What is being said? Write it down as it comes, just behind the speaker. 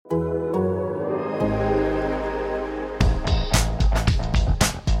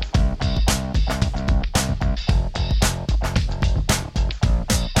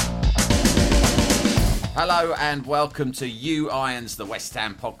Hello and welcome to You Irons, the West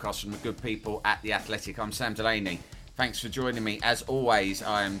Ham podcast from the good people at The Athletic. I'm Sam Delaney. Thanks for joining me. As always,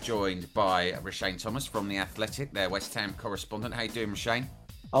 I am joined by Rashane Thomas from The Athletic, their West Ham correspondent. How you doing, Rashane?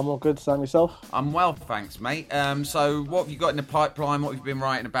 I'm all good, Sam. Yourself? I'm well, thanks, mate. So what have you got in the pipeline? What have you been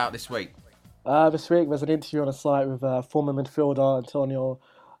writing about this week? This week there's an interview on the site with former midfielder Antonio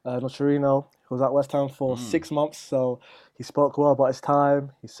Nocerino, who was at West Ham for 6 months. So he spoke well about his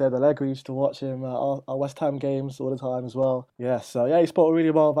time. He said Allegri used to watch him at West Ham games all the time as well. He spoke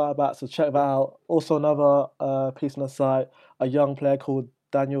really well about that. So check that out. Also another piece on the site, a young player called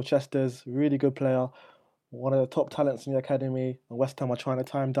Daniel Chesters, really good player, one of the top talents in the academy. And West Ham are trying to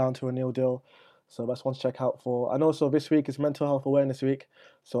tie him down to a nil deal. So that's one to check out for. And also this week is Mental Health Awareness Week.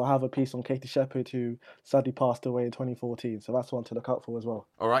 So I have a piece on Katie Shepherd, who sadly passed away in 2014. So that's one to look out for as well.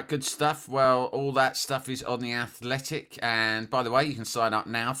 All right, good stuff. Well, all that stuff is on The Athletic. And by the way, you can sign up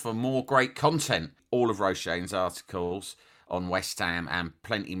now for more great content. All of Roshane's articles on West Ham and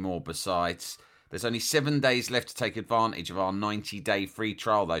plenty more besides. There's only 7 days left to take advantage of our 90-day free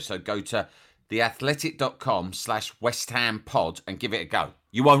trial, though. So go to theathletic.com/West Ham pod and give it a go.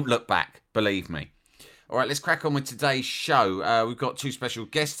 You won't look back, believe me. All right, let's crack on with today's show. We've got two special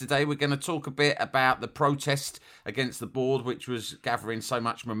guests today. We're going to talk a bit about the protest against the board, which was gathering so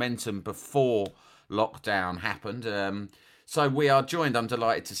much momentum before lockdown happened. So we are joined, I'm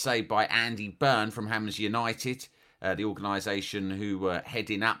delighted to say, by Andy Byrne from Hammers United, the organisation who were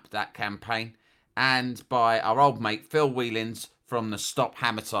heading up that campaign, and by our old mate Phil Whelans from the Stop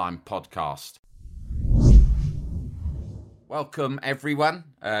Hammer Time podcast. Welcome, everyone.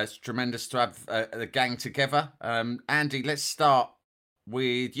 It's tremendous to have the gang together. Andy, let's start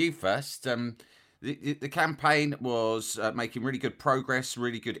with you first. The campaign was making really good progress,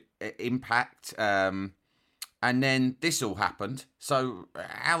 really good impact, and then this all happened. So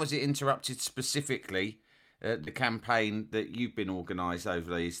how has it interrupted specifically the campaign that you've been organised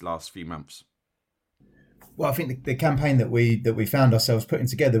over these last few months? Well, I think the campaign that we found ourselves putting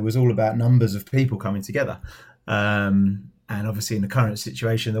together was all about numbers of people coming together. And obviously in the current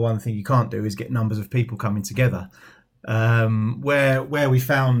situation, the one thing you can't do is get numbers of people coming together. Where we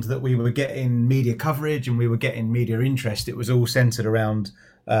found that we were getting media coverage and we were getting media interest, it was all centred around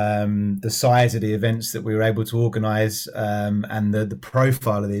the size of the events that we were able to organise and the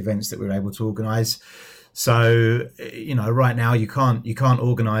profile of the events that we were able to organise. So, right now you can't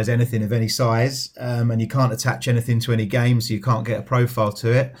organise anything of any size, and you can't attach anything to any game, so you can't get a profile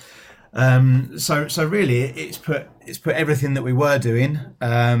to it. So really, it's put everything that we were doing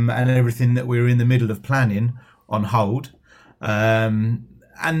and everything that we were in the middle of planning on hold.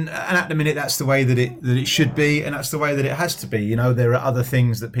 And at the minute, that's the way that it should be, and that's the way that it has to be. There are other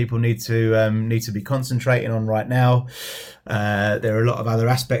things that people need to be concentrating on right now. There are a lot of other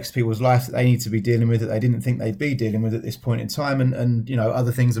aspects of people's life that they need to be dealing with that they didn't think they'd be dealing with at this point in time, and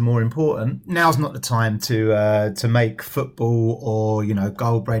other things are more important. Now's not the time to make football or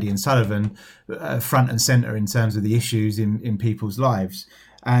Goal, Brady and Sullivan front and centre in terms of the issues in people's lives.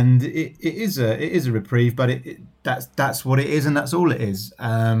 And it is a reprieve, but that's what it is, and that's all it is.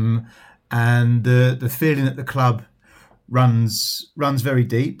 And the feeling that the club runs very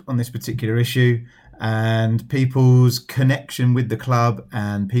deep on this particular issue, and people's connection with the club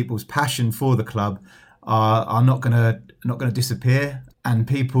and people's passion for the club are not going to disappear, and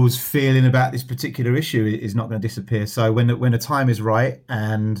people's feeling about this particular issue is not going to disappear. So when the time is right,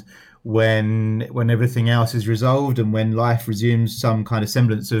 and when everything else is resolved, and when life resumes some kind of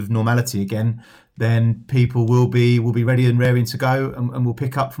semblance of normality again, then people will be ready and raring to go, and we'll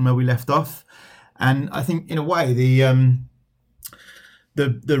pick up from where we left off. And I think in a way the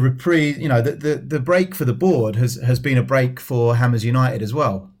reprieve, the break for the board has been a break for Hammers United as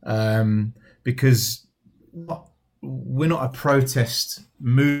well, because we're not a protest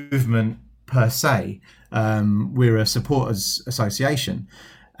movement per se. We're a supporters association.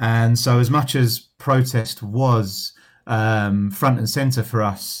 And so as much as protest was front and centre for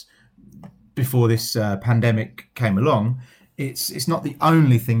us before this pandemic came along, it's not the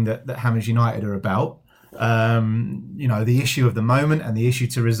only thing that Hammers United are about. The issue of the moment and the issue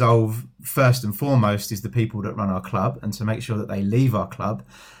to resolve first and foremost is the people that run our club, and to make sure that they leave our club.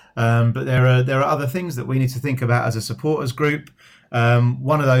 But there are other things that we need to think about as a supporters group.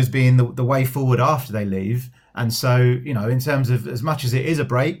 One of those being the way forward after they leave. And so, in terms of as much as it is a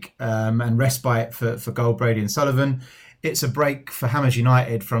break and respite for Goal, Brady and Sullivan, it's a break for Hammers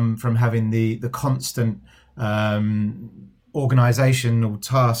United from having the constant organisational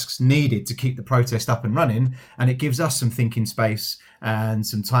tasks needed to keep the protest up and running. And it gives us some thinking space and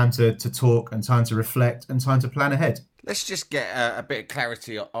some time to talk and time to reflect and time to plan ahead. Let's just get a bit of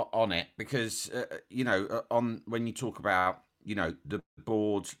clarity on it, because on when you talk about the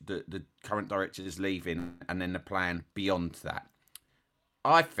board, the current directors leaving, and then the plan beyond that,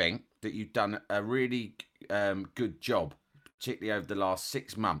 I think that you've done a really good job, particularly over the last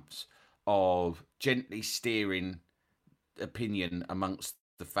 6 months, of gently steering opinion amongst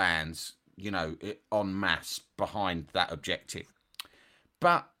the fans, en masse behind that objective.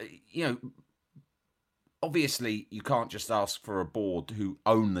 But obviously, you can't just ask for a board who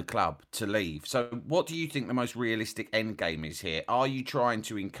own the club to leave. So what do you think the most realistic end game is here? Are you trying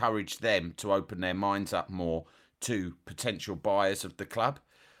to encourage them to open their minds up more to potential buyers of the club?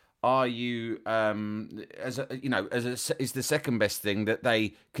 Are you, is the second best thing that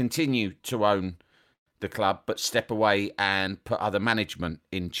they continue to own the club but step away and put other management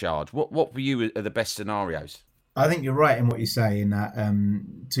in charge? What for you are the best scenarios? I think you're right in what you say, in that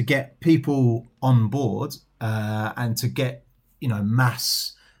to get people on board and to get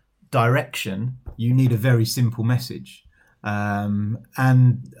mass direction, you need a very simple message. And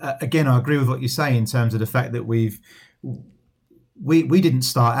again, I agree with what you say in terms of the fact that we didn't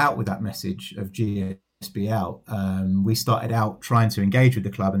start out with that message of GSB out. We started out trying to engage with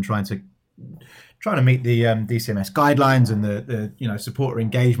the club and trying to meet the DCMS guidelines and the supporter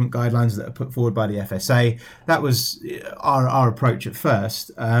engagement guidelines that are put forward by the FSA. That was our approach at first.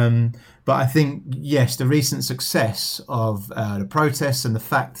 But I think, yes, the recent success of the protests and the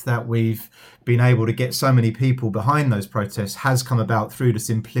fact that we've been able to get so many people behind those protests has come about through the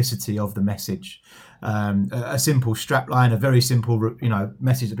simplicity of the message. A simple strapline, a very simple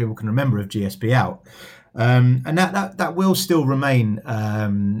message that people can remember of GSB out. And that will still remain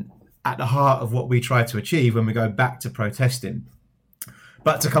at the heart of what we try to achieve when we go back to protesting.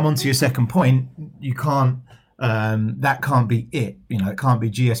 But to come on to your second point, you can't, that can't be it. It can't be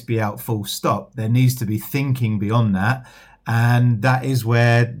GSB out full stop. There needs to be thinking beyond that. And that is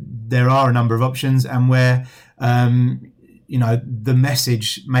where there are a number of options, and where, the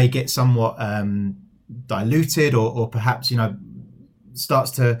message may get somewhat diluted or perhaps, you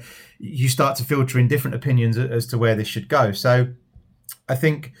start to filter in different opinions as to where this should go. So I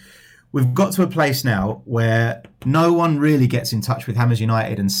think we've got to a place now where no one really gets in touch with Hammers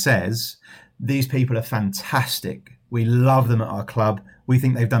United and says, these people are fantastic. We love them at our club. We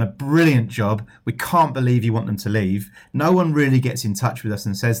think they've done a brilliant job. We can't believe you want them to leave. No one really gets in touch with us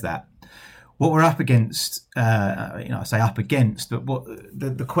and says that. What we're up against, I say up against, but what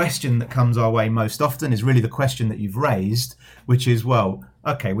the question that comes our way most often is really the question that you've raised, which is, well,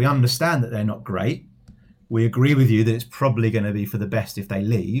 okay, we understand that they're not great. We agree with you that it's probably going to be for the best if they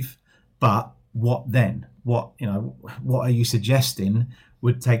leave, but what then? What are you suggesting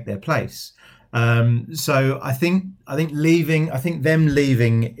would take their place? So I think them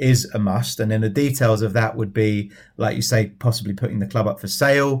leaving is a must, and then the details of that would be, like you say, possibly putting the club up for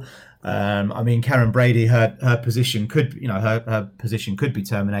sale. Karen Brady, her position could, her position could be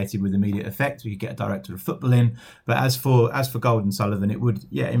terminated with immediate effect. We could get a director of football in. But as for Gold & Sullivan, it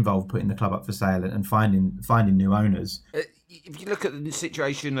would, involve putting the club up for sale and finding new owners. If you look at the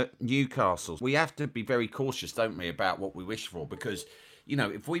situation at Newcastle, we have to be very cautious, don't we, about what we wish for, because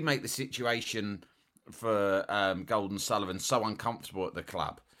if we make the situation for Gold & Sullivan so uncomfortable at the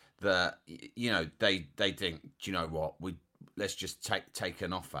club that they think, do you know what, let's just take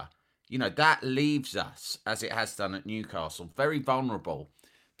an offer. That leaves us, as it has done at Newcastle, very vulnerable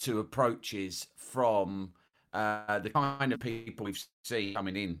to approaches from the kind of people we've seen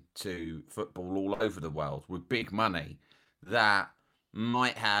coming into football all over the world with big money that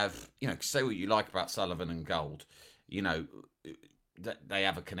might have, say what you like about Sullivan and Gold, that they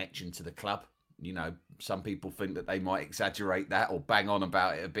have a connection to the club. Some people think that they might exaggerate that or bang on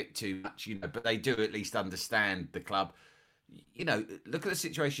about it a bit too much, but they do at least understand the club. Look at the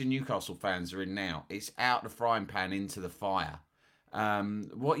situation Newcastle fans are in now. It's out the frying pan into the fire.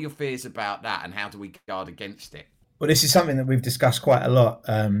 What are your fears about that, and how do we guard against it? Well, this is something that we've discussed quite a lot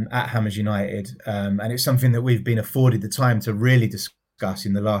at Hammers United, and it's something that we've been afforded the time to really discuss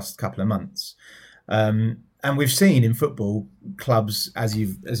in the last couple of months. And we've seen in football clubs, as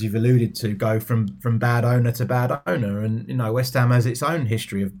you've alluded to, go from bad owner to bad owner, and West Ham has its own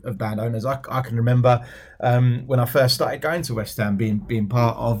history of bad owners. I can remember when I first started going to West Ham, being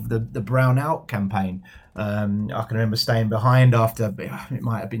part of the Brown Out campaign. I can remember staying behind after, it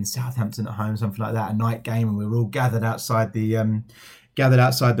might have been Southampton at home, something like that, a night game, and we were all gathered outside the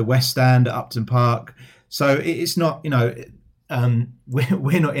West Stand at Upton Park. So it's not, we're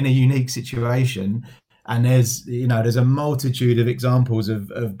not in a unique situation. And there's a multitude of examples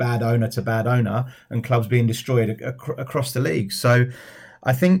of bad owner to bad owner and clubs being destroyed across the league. So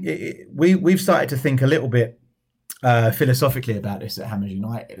I think we've started to think a little bit philosophically about this at Hammers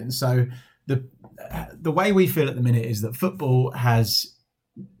United. And so the way we feel at the minute is that football has,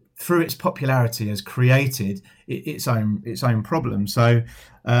 through its popularity, has created its own problem. So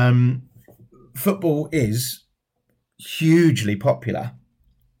football is hugely popular,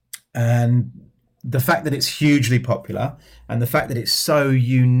 and the fact that it's hugely popular and the fact that it's so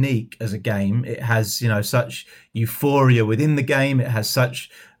unique as a game, it has such euphoria within the game, it has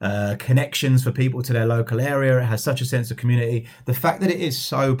such connections for people to their local area, it has such a sense of community. The fact that it is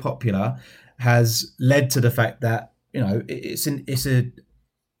so popular has led to the fact that it's an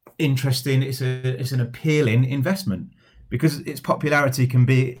appealing investment because its popularity can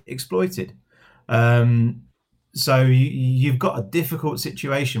be exploited. So you've got a difficult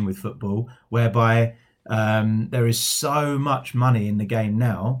situation with football whereby there is so much money in the game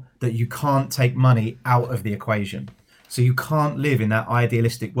now that you can't take money out of the equation. So you can't live in that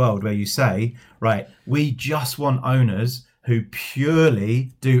idealistic world where you say, right, we just want owners who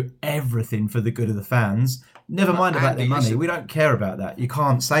purely do everything for the good of the fans. Never mind about their money. We don't care about that. You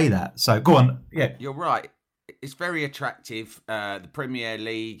can't say that. So go on. Yeah, you're right. It's very attractive. The Premier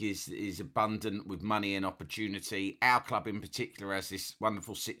League is abundant with money and opportunity. Our club in particular has this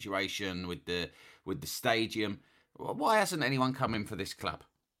wonderful situation with the stadium. Why hasn't anyone come in for this club?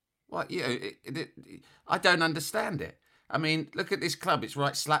 I don't understand it. I mean, look at this club. It's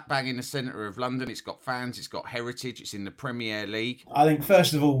right slap bang in the centre of London. It's got fans. It's got heritage. It's in the Premier League. I think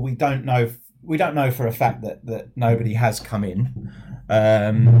first of all, we don't know for a fact that nobody has come in.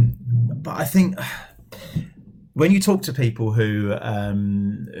 But I think when you talk to people who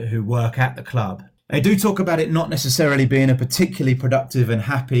work at the club, they do talk about it not necessarily being a particularly productive and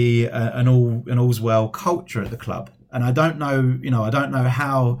happy and all's well culture at the club. And I don't know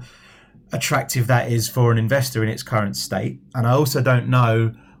how attractive that is for an investor in its current state. And I also don't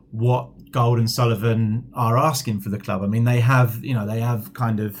know what Gold and Sullivan are asking for the club. I mean, they have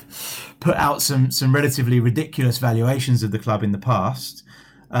kind of put out some relatively ridiculous valuations of the club in the past.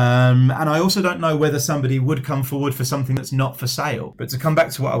 And I also don't know whether somebody would come forward for something that's not for sale. But to come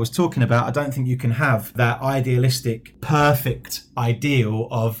back to what I was talking about, I don't think you can have that idealistic, perfect ideal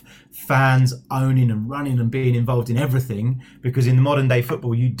of fans owning and running and being involved in everything, because in the modern day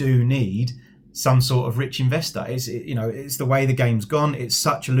football, you do need some sort of rich investor. It's the way the game's gone. It's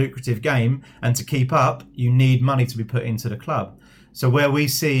such a lucrative game. And to keep up, you need money to be put into the club. So where we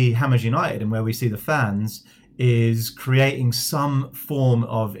see Hammers United and where we see the fans is creating some form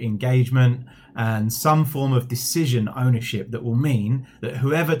of engagement and some form of decision ownership that will mean that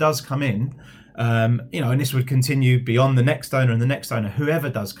whoever does come in, and this would continue beyond the next owner and the next owner, whoever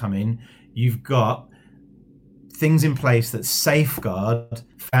does come in, you've got things in place that safeguard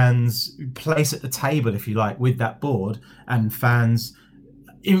fans' place at the table, if you like, with that board, and fans'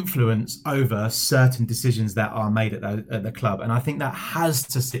 influence over certain decisions that are made at the club. And I think that has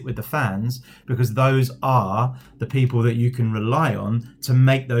to sit with the fans, because those are the people that you can rely on to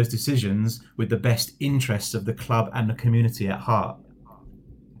make those decisions with the best interests of the club and the community at heart.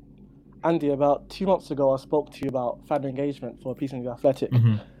 Andy, about 2 months ago, I spoke to you about fan engagement for Peace and Athletic.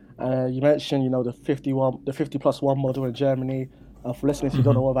 Mm-hmm. You mentioned, the 50+1 model in Germany. For listeners who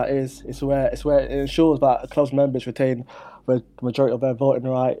don't know what that is, it's where it ensures that club's members retain the majority of their voting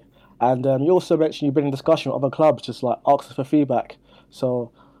right. And you also mentioned you've been in discussion with other clubs, just like asking for feedback.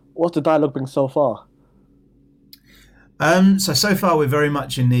 So what's the dialogue been so far? So far we're very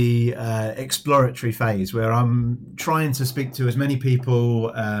much in the exploratory phase, where I'm trying to speak to as many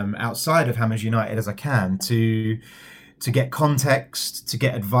people outside of Hammers United as I can to get context, to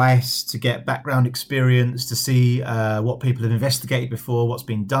get advice, to get background experience, to see what people have investigated before, what's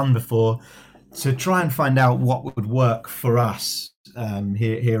been done before, to try and find out what would work for us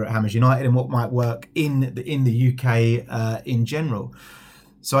here at Hammers United and what might work in the UK in general.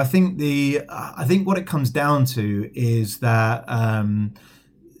 So I think what it comes down to is that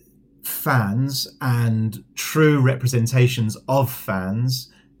fans and true representations of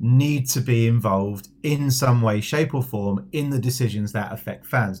fans need to be involved in some way, shape or form in the decisions that affect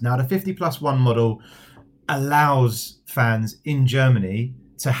fans. Now, the 50+1 model allows fans in Germany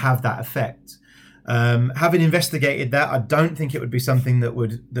to have that effect. Having investigated that, I don't think it would be something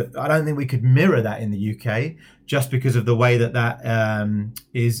that I don't think we could mirror that in the UK, just because of the way that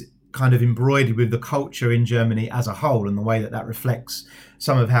is kind of embroidered with the culture in Germany as a whole, and the way that reflects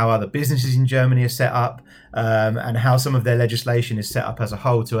some of how other businesses in Germany are set up, and how some of their legislation is set up as a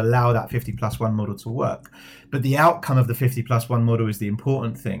whole to allow that 50+1 model to work. But the outcome of the 50+1 model is the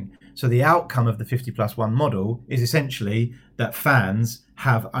important thing. So the outcome of the 50+1 model is essentially that fans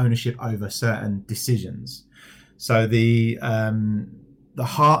have ownership over certain decisions. So the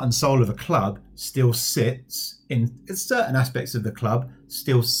heart and soul of a club still sits in certain aspects of the club,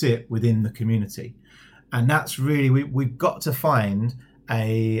 still sit within the community. And that's really, we've got to find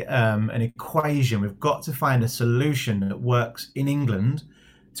an equation. We've got to find a solution that works in England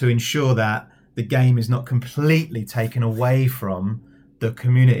to ensure that the game is not completely taken away from the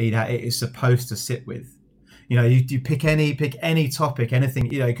community that it is supposed to sit with. You know, you pick any topic,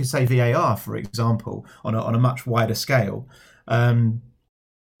 anything. You know, you could say VAR, for example, on a much wider scale.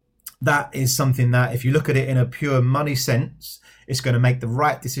 That is something that, if you look at it in a pure money sense, it's going to make the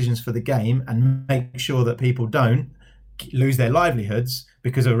right decisions for the game and make sure that people don't lose their livelihoods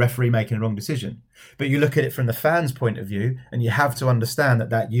because of a referee making a wrong decision. But you look at it from the fans' point of view, and you have to understand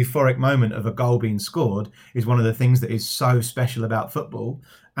that euphoric moment of a goal being scored is one of the things that is so special about football,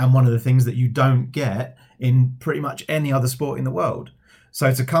 and one of the things that you don't get in pretty much any other sport in the world.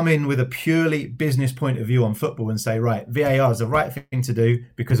 So to come in with a purely business point of view on football and say, right, VAR is the right thing to do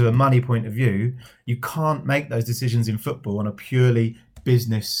because of a money point of view, you can't make those decisions in football on a purely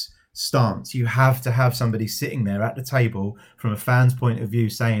business stance. You have to have somebody sitting there at the table from a fan's point of view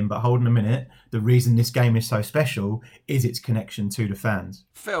saying, but hold on a minute, the reason this game is so special is its connection to the fans.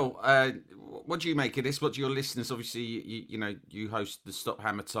 Phil, what do you make of this? What do your listeners, obviously, you host the Stop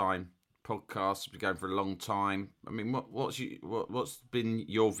Hammer Time podcast, been going for a long time. I mean, what's been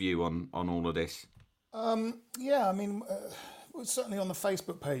your view on all of this? Certainly on the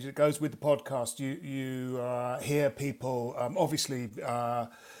Facebook page that goes with the podcast, you hear people obviously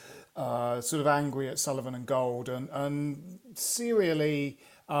sort of angry at Sullivan and Gold, and serially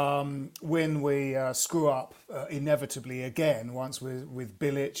when we screw up inevitably again. Once with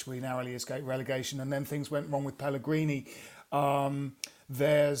Bilic, we narrowly escaped relegation, and then things went wrong with Pellegrini.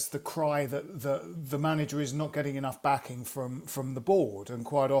 There's the cry that the manager is not getting enough backing from the board, and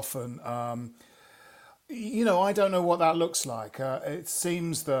quite often, I don't know what that looks like. It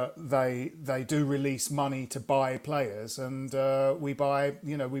seems that they do release money to buy players, and we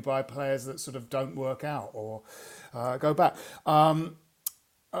buy players that sort of don't work out or go back. And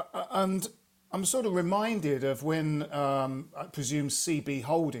I'm sort of reminded of when I presume CB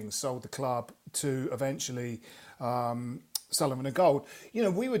Holdings sold the club to eventually Sullivan and Gold.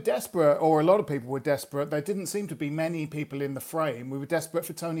 We were desperate, or a lot of people were desperate. There didn't seem to be many people in the frame. We were desperate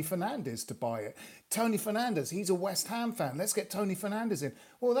for Tony Fernandes to buy it. Tony Fernandes, he's a West Ham fan. Let's get Tony Fernandes in.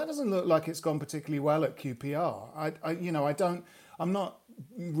 Well, that doesn't look like it's gone particularly well at QPR. I'm not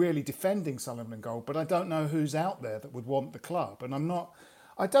really defending Sullivan and Gold, but I don't know who's out there that would want the club, and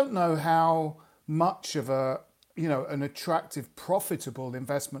I don't know how much of an attractive, profitable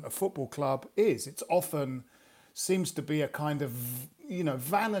investment a football club is. It's often seems to be a kind of,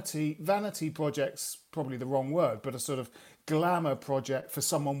 vanity project's probably the wrong word, but a sort of glamour project for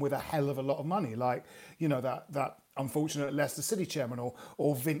someone with a hell of a lot of money, like, that unfortunate Leicester City chairman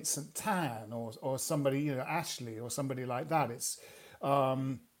or Vincent Tan or somebody, Ashley or somebody like that. It's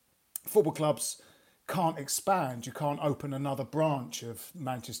football clubs can't expand. You can't open another branch of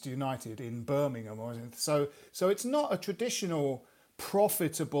Manchester United in Birmingham or anything. So it's not a traditional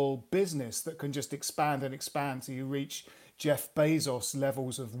profitable business that can just expand and expand till you reach Jeff Bezos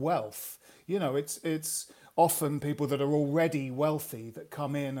levels of wealth. It's often people that are already wealthy that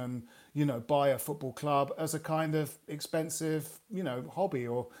come in and buy a football club as a kind of expensive hobby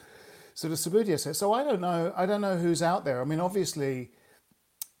or sort of subudious. So I don't know who's out there. I mean, obviously,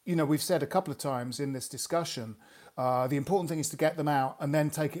 we've said a couple of times in this discussion, the important thing is to get them out and then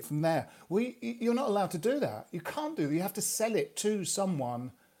take it from there. You're not allowed to do that. You can't do that. You have to sell it to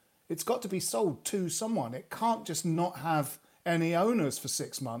someone. It's got to be sold to someone. It can't just not have any owners for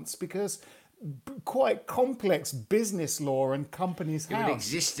 6 months, because quite complex business law and companies have. It would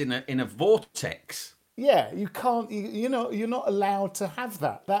exist in a vortex. Yeah, you can't. You're not allowed to have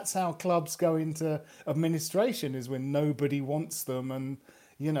that. That's how clubs go into administration, is when nobody wants them and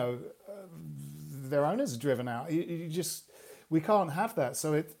their owners are driven out. We can't have that.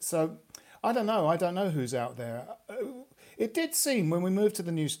 So I don't know. I don't know who's out there. It did seem when we moved to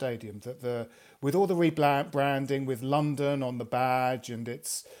the new stadium that with all the rebranding, with London on the badge, and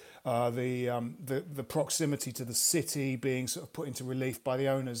it's the proximity to the city being sort of put into relief by the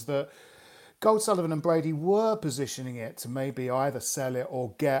owners, that Gold, Sullivan and Brady were positioning it to maybe either sell it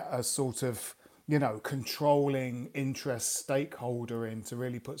or get a sort of controlling interest stakeholder in to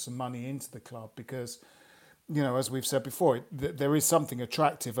really put some money into the club, because, as we've said before, there is something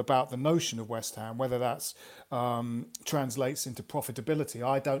attractive about the notion of West Ham. Whether that's translates into profitability,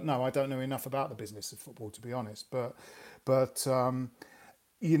 I don't know. I don't know enough about the business of football, to be honest. But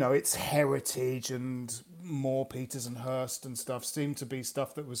its heritage and more Peters and Hurst and stuff seemed to be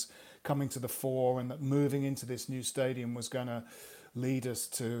stuff that was coming to the fore, and that moving into this new stadium was going to lead us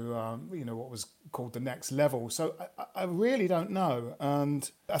to what was called the next level. So I really don't know, and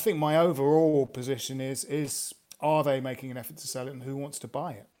I think my overall position is are they making an effort to sell it, and who wants to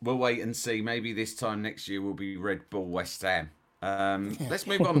buy it? We'll wait and see. Maybe this time next year will be Red Bull West Ham. Let's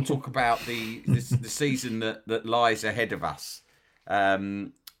move on and talk about the season that lies ahead of us.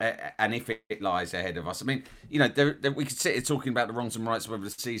 And if it lies ahead of us, I mean, we could sit here talking about the wrongs and rights of whether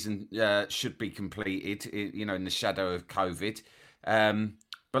the season should be completed, in the shadow of COVID.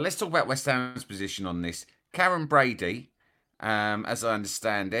 But let's talk about West Ham's position on this. Karen Brady, as I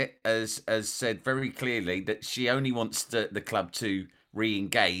understand it, has said very clearly that she only wants the club to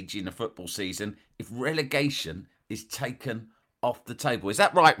re-engage in a football season if relegation is taken off the table. Is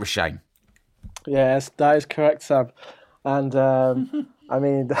that right, Roshane? Yes, that is correct, Sam. And I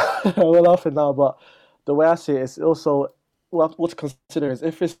mean, we're laughing now, but the way I see it is also what to consider is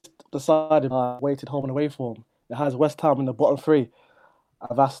if it's decided by weighted home and away form, it has West Ham in the bottom three.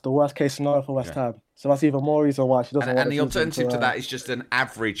 And that's the worst case scenario for West Ham. So that's even more reason why she doesn't want. And the alternative to that is just an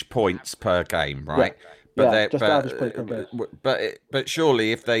average points per game, right? Yeah. Just average points per game. But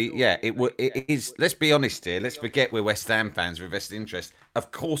surely if they, it is. Let's be honest here. Let's forget we're West Ham fans with vested interest.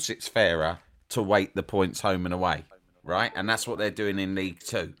 Of course, it's fairer to weight the points home and away, right? And that's what they're doing in League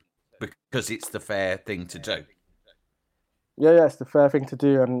Two because it's the fair thing to do. Yeah, it's the fair thing to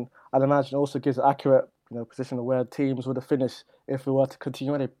do, and I'd imagine it also gives an accurate position of where teams would have finished if we were to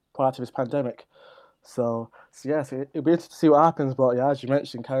continue any prior to this pandemic. So yes, it'll be interesting to see what happens. But yeah, as you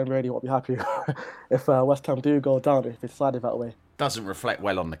mentioned, Karen Brady won't be happy if West Ham do go down if it's decided that way. Doesn't reflect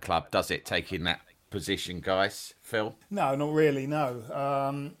well on the club, does it? Taking that position, guys. Phil? No, not really.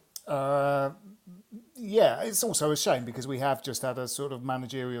 No. It's also a shame because we have just had a sort of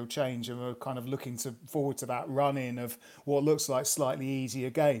managerial change, and we're kind of looking forward to that run-in of what looks like slightly easier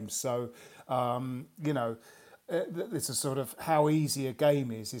games. So, it's a sort of how easy a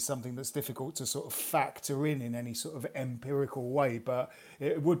game is something that's difficult to sort of factor in any sort of empirical way. But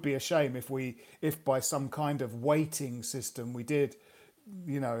it would be a shame if by some kind of weighting system we did,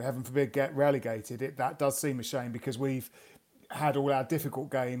 heaven forbid, get relegated. That does seem a shame because we've had all our difficult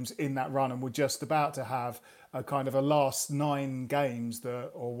games in that run, and we're just about to have a kind of a last 9 games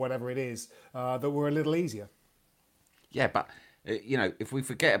or whatever it is that were a little easier. Yeah, but if we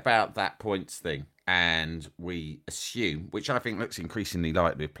forget about that points thing and we assume, which I think looks increasingly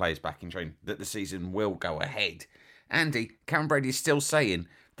likely with players back in training, that the season will go ahead. Andy, Karen Brady is still saying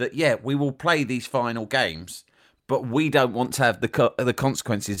that we will play these final games, but we don't want to have the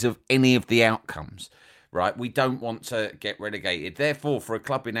consequences of any of the outcomes. Right, we don't want to get relegated. Therefore, for a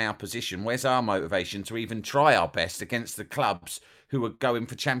club in our position, where's our motivation to even try our best against the clubs who are going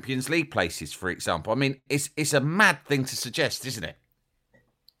for Champions League places, for example? I mean, it's a mad thing to suggest, isn't it?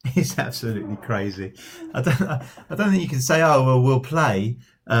 It's absolutely crazy. I don't think you can say, we'll play,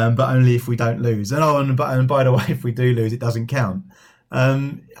 but only if we don't lose. And by the way, if we do lose, it doesn't count.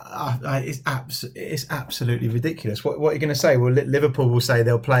 It's absolutely ridiculous. What are you going to say? Well, Liverpool will say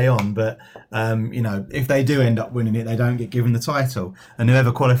they'll play on, but if they do end up winning it, they don't get given the title. And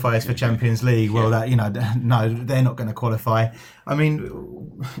whoever qualifies for Champions League, no, they're not going to qualify. I mean,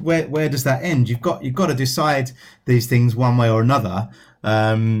 where does that end? You've got to decide these things one way or another.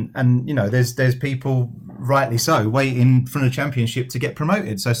 There's people, rightly so, waiting for the Championship to get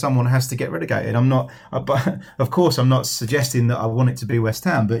promoted. So someone has to get relegated. Of course, I'm not suggesting that I want it to be West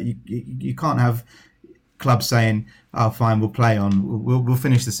Ham, but you can't have clubs saying, "Oh, fine, we'll play on, we'll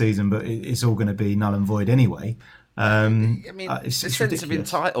finish the season, but it's all going to be null and void anyway." It's the sense of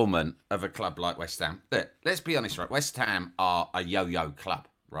entitlement of a club like West Ham. Look, let's be honest, right? West Ham are a yo-yo club,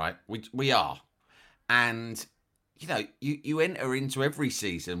 right? We are, and you enter into every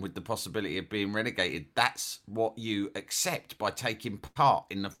season with the possibility of being relegated. That's what you accept by taking part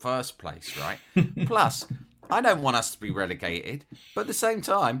in the first place, right? Plus, I don't want us to be relegated, but at the same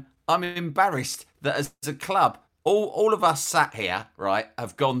time, I'm embarrassed that as a club, all of us sat here, right,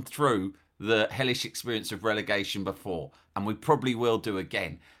 have gone through the hellish experience of relegation before, and we probably will do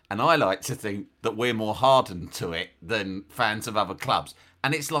again. And I like to think that we're more hardened to it than fans of other clubs.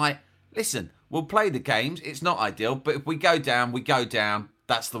 And it's like, listen, we'll play the games. It's not ideal, but if we go down, we go down.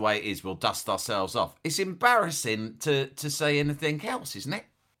 That's the way it is. We'll dust ourselves off. It's embarrassing to say anything else, isn't it?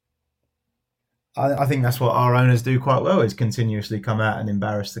 I think that's what our owners do quite well, is continuously come out and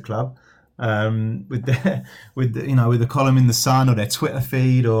embarrass the club. with with the column in the Sun or their Twitter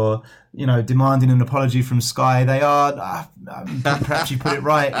feed, or demanding an apology from Sky. They are perhaps you put it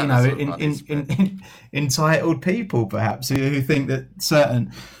right, entitled people perhaps who think that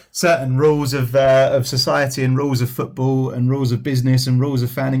certain rules of society and rules of football and rules of business and rules of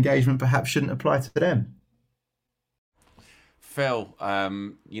fan engagement perhaps shouldn't apply to them. Phil, at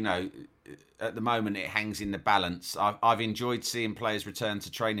the moment it hangs in the balance. I've enjoyed seeing players return to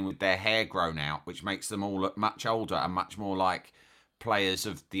training with their hair grown out, which makes them all look much older and much more like players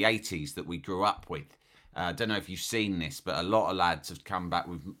of the 80s that we grew up with. I don't know if you've seen this, but a lot of lads have come back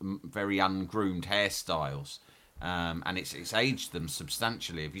with very ungroomed hairstyles, and it's aged them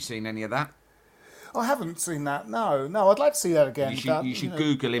substantially. Have you seen any of that? I haven't seen that. No, I'd like to see that again. You should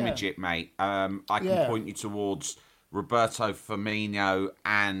Google image it, mate. I can point you towards Roberto Firmino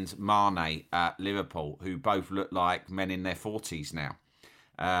and Mane at Liverpool, who both look like men in their 40s now.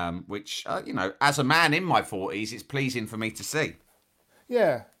 Which, as a man in my 40s, it's pleasing for me to see.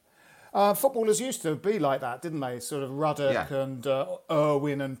 Yeah. Footballers used to be like that, didn't they? Sort of Ruddock and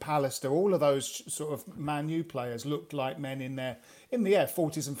Irwin and Pallister, all of those sort of Man U players looked like men in their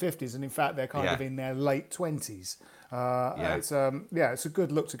 40s and 50s, and in fact they're kind of in their late 20s. It's a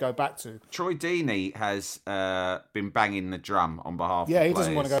good look to go back to. Troy Deeney has been banging the drum on behalf of players. Yeah, he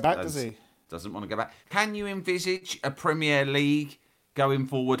doesn't want to go back, does he? Doesn't want to go back. Can you envisage a Premier League going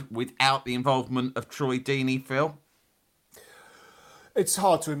forward without the involvement of Troy Deeney, Phil? It's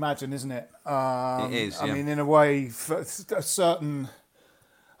hard to imagine, isn't it? It is. I mean, in a way, for in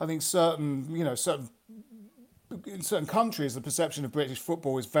certain countries, the perception of British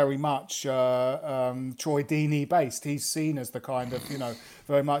football is very much Troy Deeney based. He's seen as the kind of,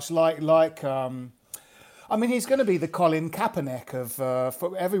 very much like. He's going to be the Colin Kaepernick of.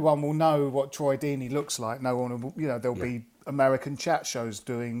 Everyone will know what Troy Deeney looks like. No one will, there'll be American chat shows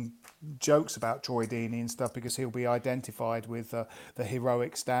doing jokes about Troy Deeney and stuff because he'll be identified with the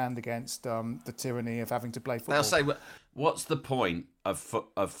heroic stand against the tyranny of having to play football. They'll say, what's the point of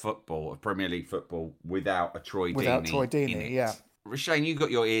football, of Premier League football, without a Troy Deeney? Without Troy Deeney, yeah. Rashane, you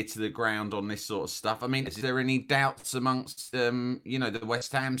got your ear to the ground on this sort of stuff. I mean, is there any doubts amongst the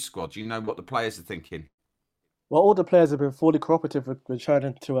West Ham squad? Do you know what the players are thinking? Well, all the players have been fully cooperative with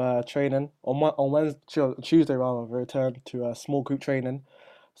returning to training. On Tuesday, we returned to small group training.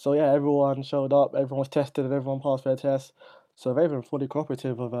 So yeah, everyone showed up, everyone was tested, and everyone passed their tests. So they've been fully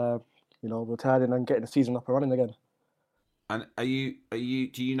cooperative of returning and getting the season up and running again. And do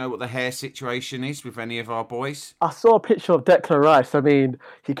you know what the hair situation is with any of our boys? I saw a picture of Declan Rice. I mean,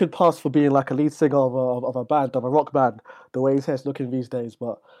 he could pass for being like a lead singer of a band, of a rock band, the way his hair's looking these days.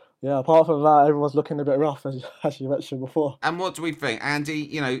 But yeah, apart from that, everyone's looking a bit rough, as you mentioned before. And what do we think? Andy,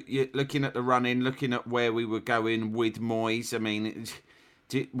 you're looking at the run-in, looking at where we were going with Moyes. I mean,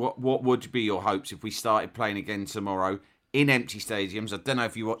 what would be your hopes if we started playing again tomorrow in empty stadiums? I don't know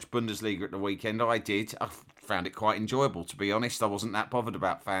if you watched Bundesliga at the weekend. I did. I found it quite enjoyable, to be honest. I wasn't that bothered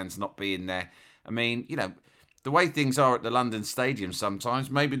about fans not being there. I mean, the way things are at the London Stadium sometimes,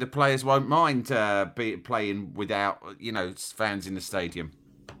 maybe the players won't mind playing without, fans in the stadium.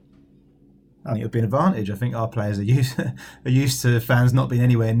 I think it'll be an advantage. I think our players are used to fans not being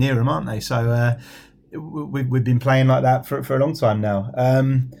anywhere near them, aren't they? So we've been playing like that for a long time now.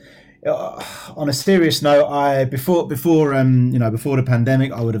 On a serious note, before the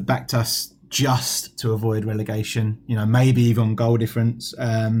pandemic, I would have backed us just to avoid relegation. Maybe even goal difference.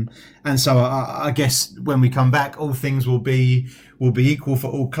 And so I guess when we come back, all things will be equal for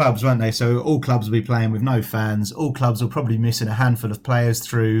all clubs, won't they? So all clubs will be playing with no fans. All clubs will probably be missing a handful of players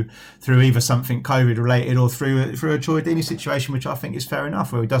through either something COVID related or through a Troy Deeney situation, which I think is fair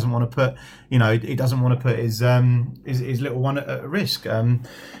enough, where he doesn't want to put his little one at risk.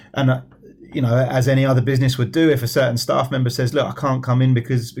 As any other business would do, if a certain staff member says, look, I can't come in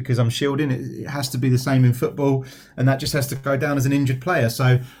because I'm shielding, it has to be the same in football, and that just has to go down as an injured player.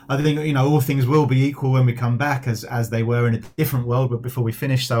 So I think, all things will be equal when we come back as they were in a different world, but before we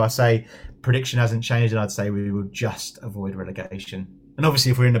finish. So I say prediction hasn't changed, and I'd say we will just avoid relegation. And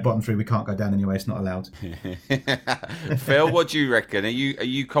obviously if we're in the bottom three, we can't go down anyway. It's not allowed. Phil, what do you reckon? Are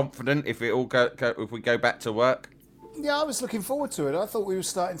you confident if we go back to work? Yeah, I was looking forward to it. I thought we were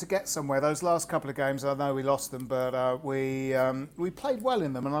starting to get somewhere. Those last couple of games, I know we lost them, but we played well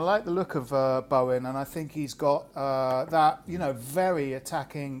in them, and I like the look of Bowen, and I think he's got that very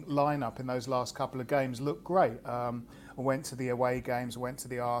attacking lineup in those last couple of games. Looked great. I went to the away games, went to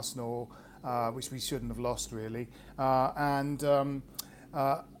the Arsenal, which we shouldn't have lost really, and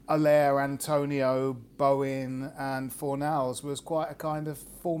Allaire, Antonio, Bowen, and Fornals was quite a kind of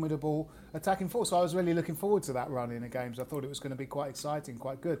formidable attacking force. So I was really looking forward to that run in the games. I thought it was going to be quite exciting,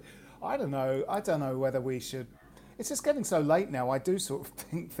 quite good. I don't know. I don't know whether we should. It's just getting so late now. I do sort of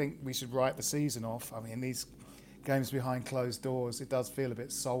think we should write the season off. I mean, these games behind closed doors, it does feel a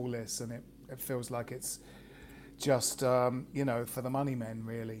bit soulless, and it feels like it's just for the money men,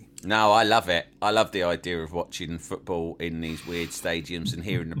 really. No, I love it. I love the idea of watching football in these weird stadiums and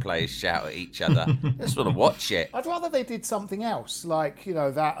hearing the players shout at each other. I just want to watch it. I'd rather they did something else, like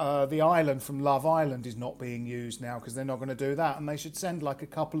that the island from Love Island is not being used now because they're not going to do that, and they should send like a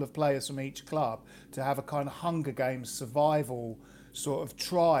couple of players from each club to have a kind of Hunger Games survival sort of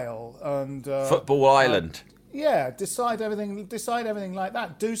trial and Football Island. Yeah, decide everything like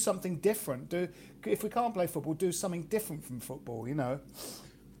that. Do something different. If we can't play football, do something different from football.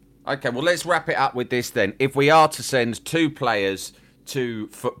 Okay, well, let's wrap it up with this then. If we are to send 2 players to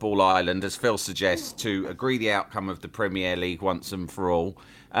Football Island, as Phil suggests, to agree the outcome of the Premier League once and for all,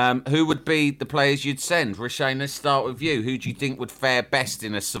 who would be the players you'd send? Rashane, let's start with you. Who do you think would fare best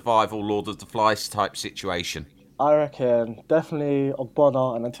in a survival Lord of the Flies type situation? I reckon definitely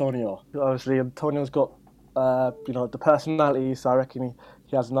Ogbonna and Antonio. Obviously, Antonio's got the personality, so I reckon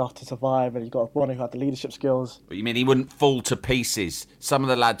he has enough to survive, and you've got Ogbonna who had the leadership skills. But you mean he wouldn't fall to pieces? Some of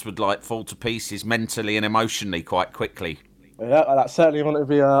the lads would fall to pieces mentally and emotionally quite quickly. Yeah, that certainly wanted to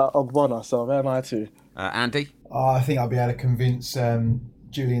be Ogbonna, so where am I too? Andy? I think I'll be able to convince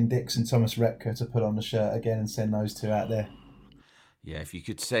Julian Dix and Thomas Repka to put on the shirt again and send those 2 out there. Yeah, if you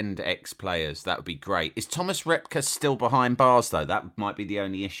could send ex-players, that would be great. Is Thomas Repka still behind bars, though? That might be the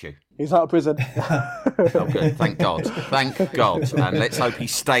only issue. He's out of prison. Oh, good. Thank God. Thank God. And let's hope he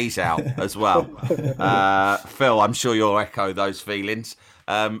stays out as well. Phil, I'm sure you'll echo those feelings.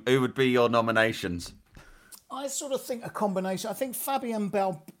 Who would be your nominations? I sort of think a combination. I think Fabian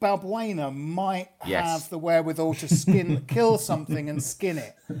Balbuena might Yes. have the wherewithal to kill something and skin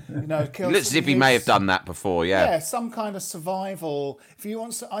it. Looks as if he may have done that before, Yeah, some kind of survival. If you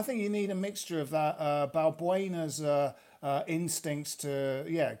want, I think you need a mixture of that. Balbuena's instincts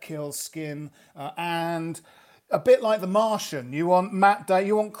to kill, skin, and a bit like The Martian. You want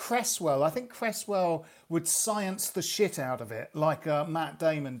you want Cresswell. I think Cresswell would science the shit out of it, like Matt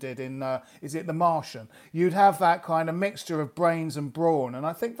Damon did in is it The Martian? You'd have that kind of mixture of brains and brawn, and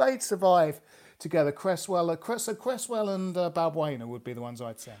I think they'd survive together. Cresswell and Balbuena would be the ones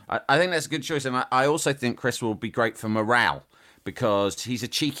I'd say. I think that's a good choice, and I also think Cresswell would be great for morale, because he's a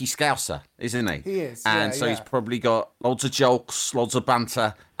cheeky scouser, isn't he? He is, and so he's probably got lots of jokes, lots of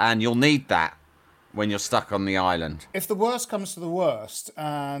banter, and you'll need that when you're stuck on the island. If the worst comes to the worst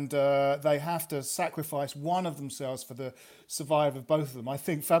and they have to sacrifice one of themselves for the survival of both of them, I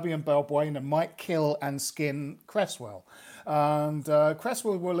think Fabian Balbuena might kill and skin Cresswell. And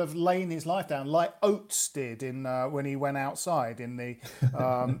Cresswell will have lain his life down like Oates did when he went outside in the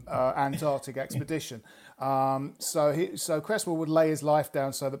Antarctic expedition. So Cresswell would lay his life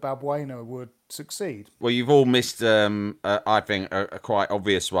down so that Balbuena would succeed. Well, you've all missed, I think, a quite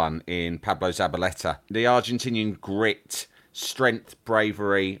obvious one in Pablo Zabaleta. The Argentinian grit, strength,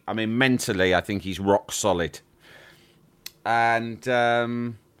 bravery. I mean, mentally, I think he's rock solid. And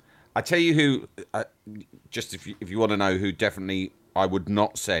I tell you who, just if you want to know who definitely I would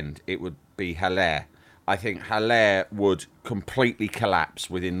not send, it would be Haller. I think Haller would completely collapse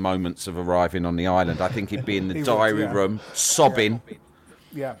within moments of arriving on the island. I think he'd be in the diary room, sobbing.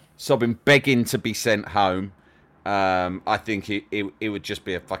 Yeah. Sobbing, begging to be sent home. I think it would just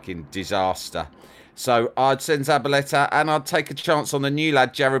be a fucking disaster. So I'd send Zabaleta, and I'd take a chance on the new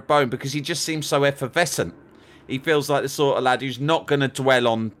lad, Jared Bowen, because he just seems so effervescent. He feels like the sort of lad who's not going to dwell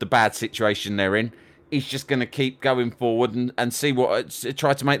on the bad situation they're in. He's just going to keep going forward and see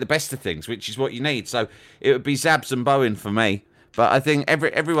try to make the best of things, which is what you need. So it would be Zabs and Bowen for me. But I think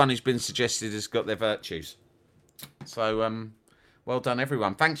everyone who's been suggested has got their virtues. So well done,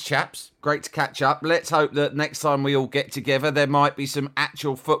 everyone. Thanks, chaps. Great to catch up. Let's hope that next time we all get together, there might be some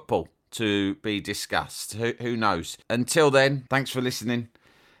actual football to be discussed. Who knows? Until then, thanks for listening.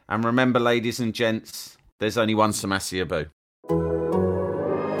 And remember, ladies and gents, there's only one Samassia Boo.